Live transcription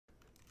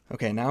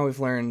Okay, now we've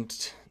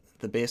learned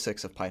the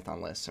basics of Python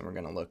lists, and we're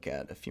going to look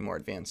at a few more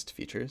advanced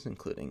features,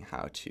 including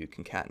how to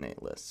concatenate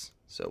lists.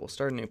 So we'll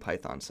start a new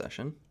Python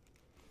session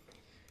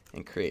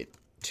and create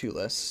two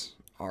lists.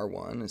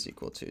 R1 is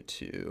equal to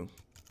 2,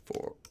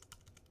 4,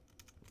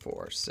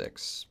 4,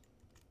 6,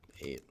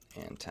 8,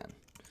 and 10.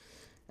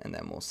 And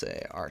then we'll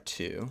say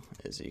R2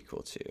 is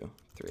equal to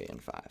 3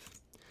 and 5.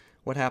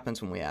 What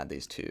happens when we add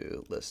these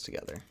two lists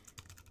together?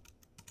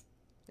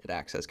 It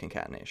acts as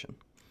concatenation.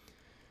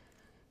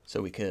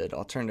 So we could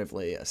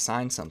alternatively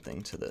assign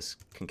something to this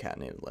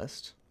concatenated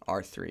list.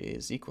 R3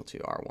 is equal to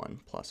R1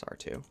 plus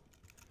R2. And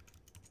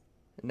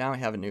now I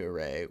have a new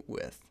array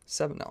with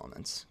 7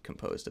 elements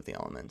composed of the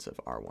elements of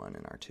R1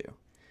 and R2.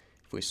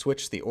 If we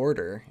switch the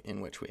order in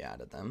which we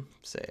added them,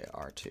 say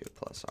R2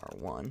 plus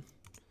R1,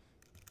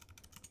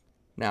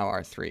 now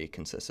R3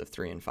 consists of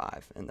 3 and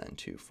 5, and then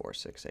 2, 4,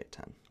 6, 8,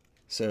 10.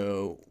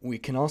 So we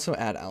can also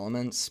add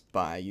elements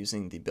by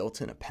using the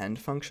built-in append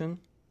function.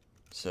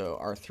 So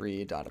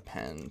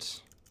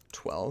R3.append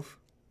 12.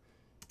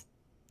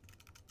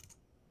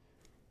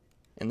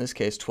 In this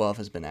case, 12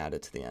 has been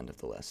added to the end of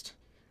the list.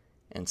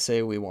 And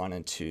say we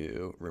wanted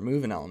to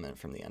remove an element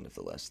from the end of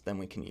the list, then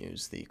we can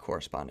use the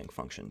corresponding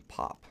function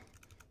pop,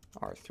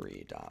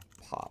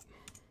 R3.pop.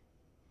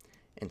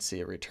 And see,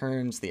 it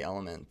returns the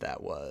element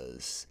that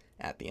was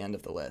at the end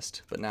of the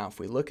list. But now if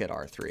we look at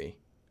R3,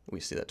 we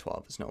see that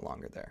 12 is no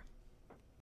longer there.